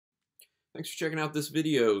Thanks for checking out this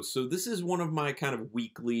video. So this is one of my kind of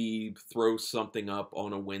weekly throw something up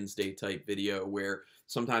on a Wednesday type video where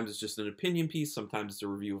sometimes it's just an opinion piece, sometimes it's a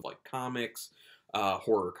review of like comics,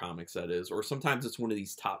 horror comics that is, or sometimes it's one of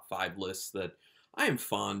these top 5 lists that I am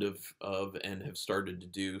fond of and have started to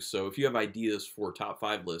do. So if you have ideas for top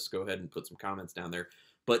 5 lists, go ahead and put some comments down there.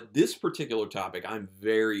 But this particular topic, I'm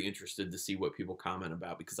very interested to see what people comment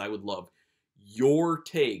about because I would love your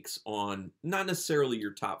takes on not necessarily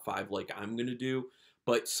your top 5 like I'm going to do,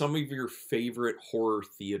 but some of your favorite horror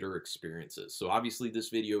theater experiences. So obviously this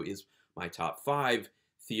video is my top 5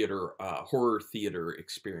 horror theater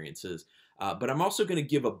experiences, but I'm also going to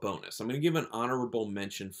give a bonus. I'm going to give an honorable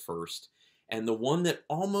mention first, and the one that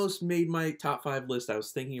almost made my top 5 list, I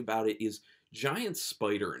was thinking about it, is Giant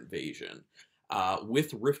Spider Invasion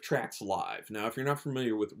with Riff Tracks Live. Now, if you're not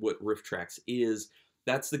familiar with what Riff Tracks is,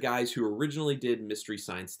 that's the guys who originally did Mystery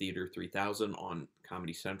Science Theater 3000 on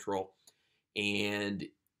Comedy Central, and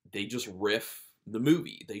they just riff the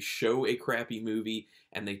movie. They show a crappy movie,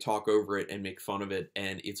 and they talk over it and make fun of it,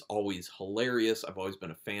 and it's always hilarious. I've always been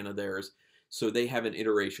a fan of theirs. So they have an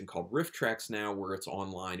iteration called Riff Tracks now, where it's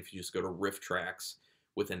online. If you just go to rifftracks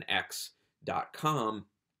with an X.com,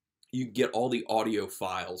 you get all the audio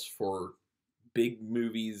files for big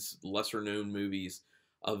movies, lesser known movies,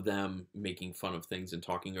 of them making fun of things and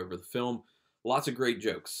talking over the film. Lots of great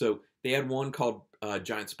jokes. So they had one called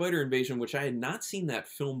Giant Spider Invasion, which I had not seen that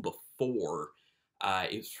film before.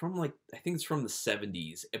 It's from I think it's from the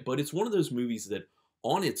 70s, but it's one of those movies that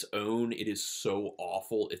on its own, it is so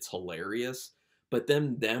awful, it's hilarious. But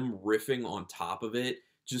then them riffing on top of it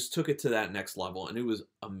just took it to that next level, and it was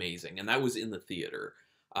amazing. And that was in the theater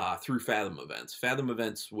through Fathom Events. Fathom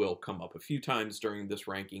Events will come up a few times during this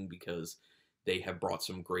ranking because they have brought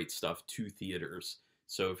some great stuff to theaters.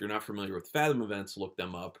 So if you're not familiar with Fathom Events, look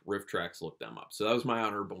them up. Riff Tracks, look them up. So that was my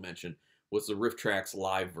honorable mention, was the Riff Tracks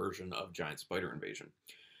live version of Giant Spider Invasion.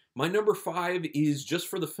 My number 5 is just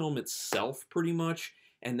for the film itself, pretty much,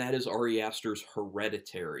 and that is Ari Aster's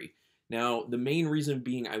Hereditary. Now, the main reason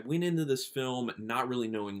being I went into this film not really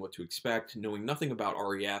knowing what to expect, knowing nothing about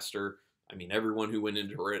Ari Aster. I mean, everyone who went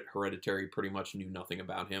into Hereditary pretty much knew nothing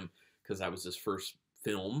about him because that was his first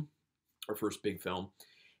film, our first big film,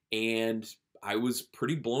 and I was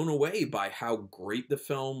pretty blown away by how great the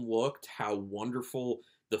film looked, how wonderful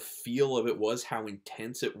the feel of it was, how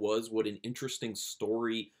intense it was, what an interesting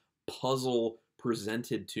story puzzle was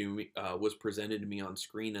presented to me on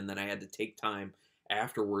screen, and then I had to take time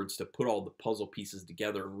afterwards to put all the puzzle pieces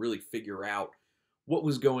together and really figure out what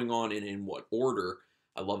was going on and in what order.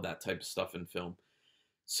 I love that type of stuff in film.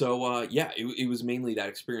 So yeah, it was mainly that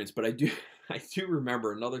experience. But I do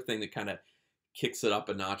remember another thing that kind of kicks it up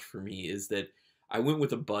a notch for me is that I went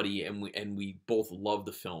with a buddy and we both loved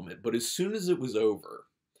the film. But as soon as it was over,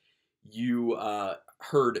 you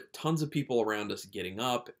heard tons of people around us getting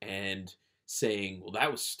up and saying, "Well,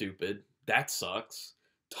 that was stupid. That sucks."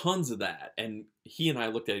 Tons of that. And he and I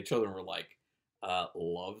looked at each other and were like,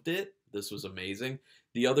 "Loved it. This was amazing."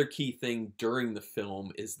 The other key thing during the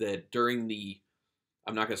film is that during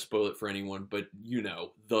I'm not going to spoil it for anyone, but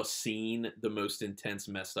the scene, the most intense,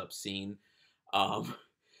 messed up scene,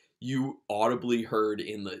 you audibly heard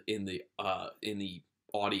in the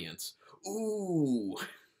audience, "Ooh."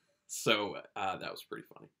 So that was pretty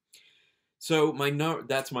funny. So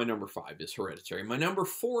that's my number 5 is Hereditary. My number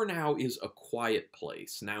 4 now is A Quiet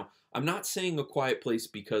Place. Now, I'm not saying A Quiet Place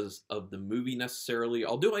because of the movie necessarily,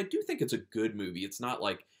 although I do think it's a good movie. It's not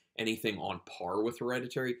like anything on par with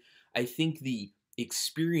Hereditary. I think the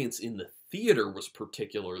experience in the theater was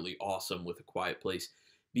particularly awesome with A Quiet Place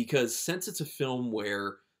because since it's a film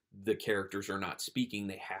where the characters are not speaking,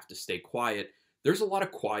 they have to stay quiet, there's a lot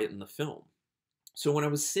of quiet in the film. So when I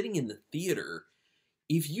was sitting in the theater,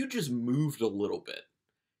 if you just moved a little bit,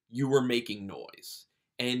 you were making noise.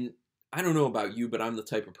 And I don't know about you, but I'm the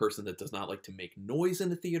type of person that does not like to make noise in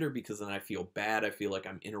the theater because then I feel bad. I feel like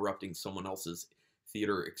I'm interrupting someone else's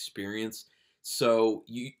theater experience. So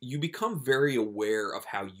you become very aware of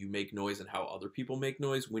how you make noise and how other people make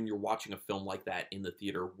noise when you're watching a film like that in the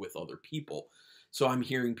theater with other people. So I'm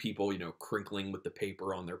hearing people, crinkling with the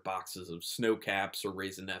paper on their boxes of snow caps or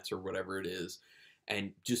Raisinets or whatever it is,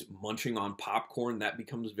 and just munching on popcorn. That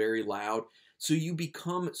becomes very loud. So you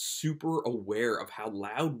become super aware of how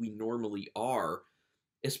loud we normally are,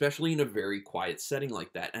 especially in a very quiet setting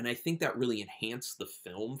like that. And I think that really enhanced the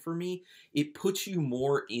film for me. It puts you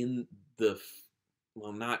more in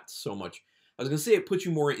well, not so much. I was going to say it puts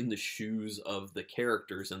you more in the shoes of the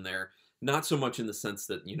characters in there. Not so much in the sense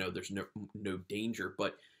that, there's no danger,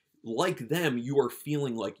 but like them, you are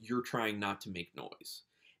feeling like you're trying not to make noise.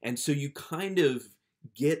 And so you kind of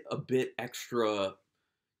get a bit extra,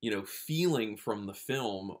 feeling from the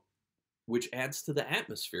film, which adds to the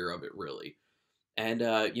atmosphere of it, really. And,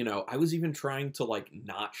 I was even trying to, like,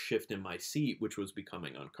 not shift in my seat, which was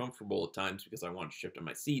becoming uncomfortable at times because I wanted to shift in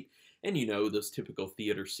my seat. And, those typical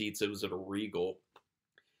theater seats, it was at a Regal.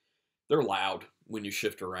 They're loud when you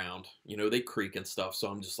shift around. They creak and stuff. So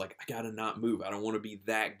I'm just like, I gotta not move. I don't want to be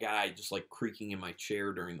that guy just like creaking in my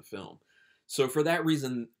chair during the film. So for that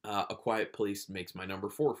reason, A Quiet Place makes my number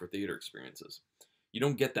 4 for theater experiences. You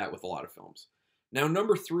don't get that with a lot of films. Now,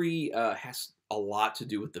 number 3 has a lot to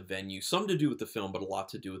do with the venue, some to do with the film, but a lot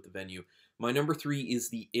to do with the venue. My number 3 is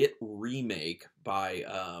the It remake by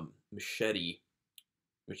Machete.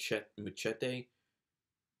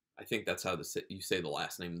 I think that's how you say the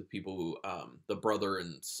last name. The people who, the brother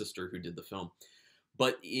and sister who did the film.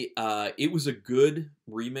 But it was a good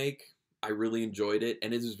remake. I really enjoyed it,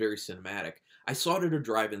 and it is very cinematic. I saw it at a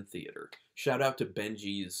drive-in theater. Shout out to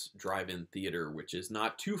Benji's Drive-In Theater, which is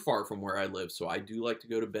not too far from where I live, so I do like to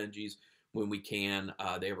go to Benji's when we can.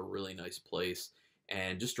 They have a really nice place,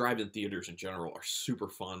 and just drive-in theaters in general are super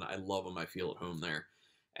fun. I love them. I feel at home there,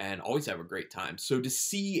 and always have a great time. So to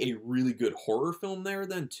see a really good horror film there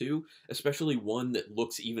then too, especially one that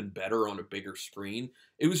looks even better on a bigger screen,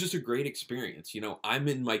 it was just a great experience. I'm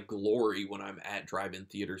in my glory when I'm at drive-in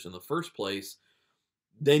theaters in the first place.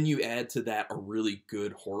 Then you add to that a really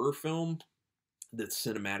good horror film that's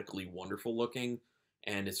cinematically wonderful looking,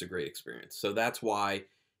 and it's a great experience. So that's why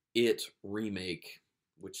It remake,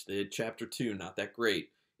 which did Chapter 2, not that great.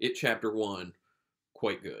 It Chapter 1,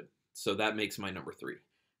 quite good. So that makes my number 3.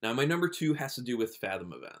 Now my number 2 has to do with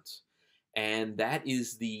Fathom Events. And that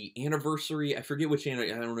is the anniversary, I forget which, I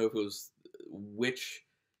don't know if it was which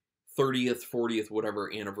 30th, 40th,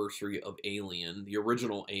 whatever anniversary of Alien, the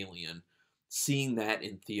original Alien. Seeing that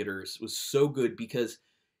in theaters was so good because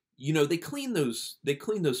they clean those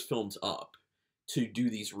films up to do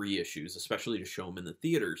these reissues, especially to show them in the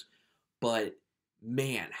theaters. But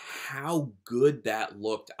man, how good that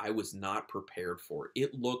looked, I was not prepared for.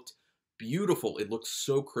 It looked beautiful. It looked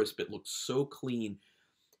so crisp. It looked so clean.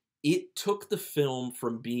 It took the film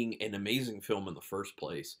from being an amazing film in the first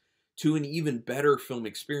place to an even better film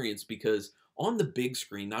experience because on the big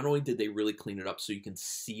screen, not only did they really clean it up so you can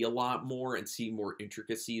see a lot more and see more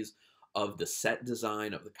intricacies of the set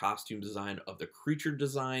design, of the costume design, of the creature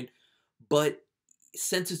design, but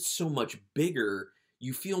since it's so much bigger,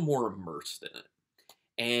 you feel more immersed in it.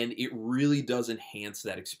 And it really does enhance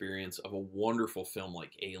that experience of a wonderful film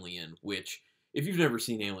like Alien, which, if you've never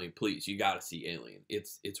seen Alien, please, you gotta see Alien.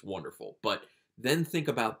 It's wonderful. But then think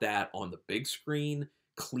about that on the big screen,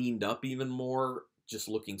 cleaned up even more, just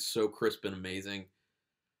looking so crisp and amazing.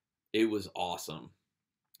 It was awesome.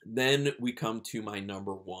 Then we come to my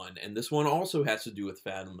number 1, and this one also has to do with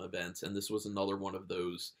Fathom Events, and this was another one of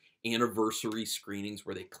those anniversary screenings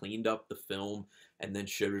where they cleaned up the film and then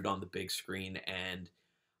showed it on the big screen, and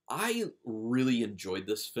I really enjoyed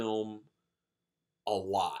this film a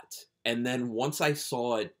lot. And then once I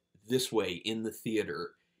saw it this way in the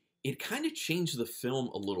theater, it kind of changed the film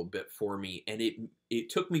a little bit for me, and it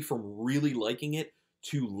took me from really liking it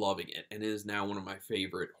to loving it, and it is now one of my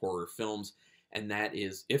favorite horror films, and that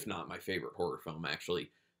is, if not my favorite horror film,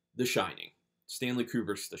 actually, The Shining. Stanley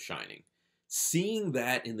Kubrick's The Shining. Seeing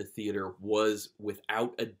that in the theater was,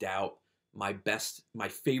 without a doubt, my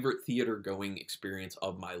favorite theater-going experience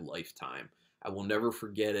of my lifetime. I will never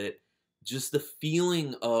forget it. Just the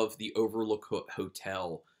feeling of the Overlook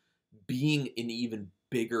Hotel being an even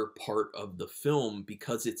bigger part of the film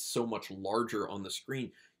because it's so much larger on the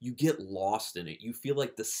screen. You get lost in it. You feel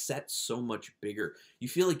like the set's so much bigger. You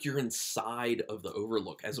feel like you're inside of the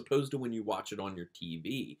Overlook as opposed to when you watch it on your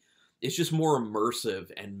TV. It's just more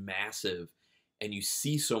immersive and massive, and you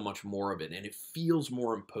see so much more of it, and it feels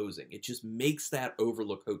more imposing. It just makes that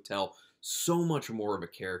Overlook Hotel so much more of a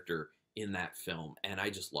character in that film, and I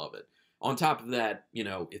just love it. On top of that,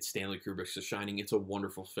 it's Stanley Kubrick's The Shining. It's a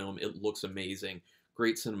wonderful film. It looks amazing.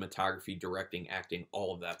 Great cinematography, directing, acting,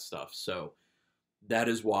 all of that stuff. So that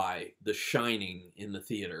is why The Shining in the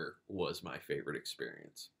theater was my favorite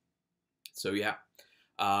experience. So yeah,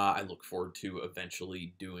 I look forward to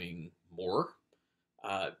eventually doing more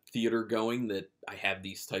theater going that I have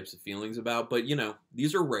these types of feelings about. But,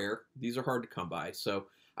 these are rare. These are hard to come by. So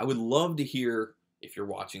I would love to hear, if you're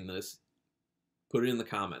watching this, put it in the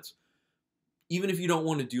comments. Even if you don't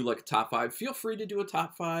want to do like a top 5, feel free to do a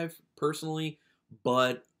top 5 personally,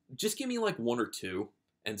 but just give me like 1 or 2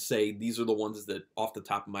 and say these are the ones that off the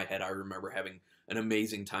top of my head I remember having an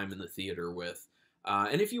amazing time in the theater with.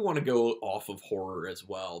 And if you want to go off of horror as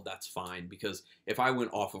well, that's fine, because if I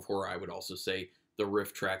went off of horror, I would also say the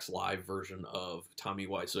Riff Tracks live version of Tommy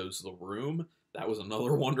Wiseau's The Room. That was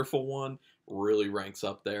another wonderful one. Really ranks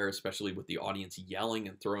up there, especially with the audience yelling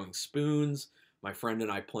and throwing spoons. My friend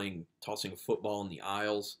and I tossing a football in the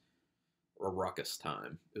aisles. A ruckus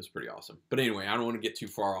time. It was pretty awesome. But anyway, I don't want to get too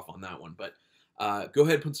far off on that one. But go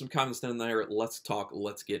ahead, put some comments down there. Let's talk.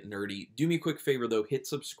 Let's get nerdy. Do me a quick favor, though. Hit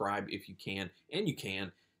subscribe if you can. And you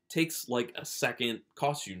can. Takes like a second.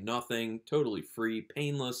 Costs you nothing. Totally free.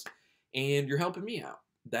 Painless. And you're helping me out.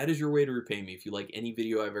 That is your way to repay me. If you like any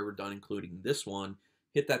video I've ever done, including this one,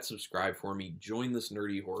 hit that subscribe for me. Join this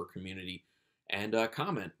nerdy horror community. And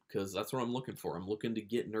comment, because that's what I'm looking for. I'm looking to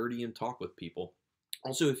get nerdy and talk with people.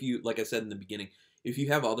 Also, if you, like I said in the beginning, if you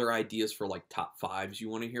have other ideas for like top fives you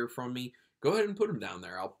want to hear from me, go ahead and put them down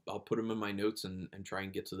there. I'll put them in my notes and try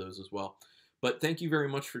and get to those as well. But thank you very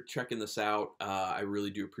much for checking this out. I really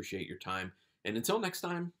do appreciate your time. And until next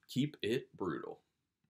time, keep it brutal.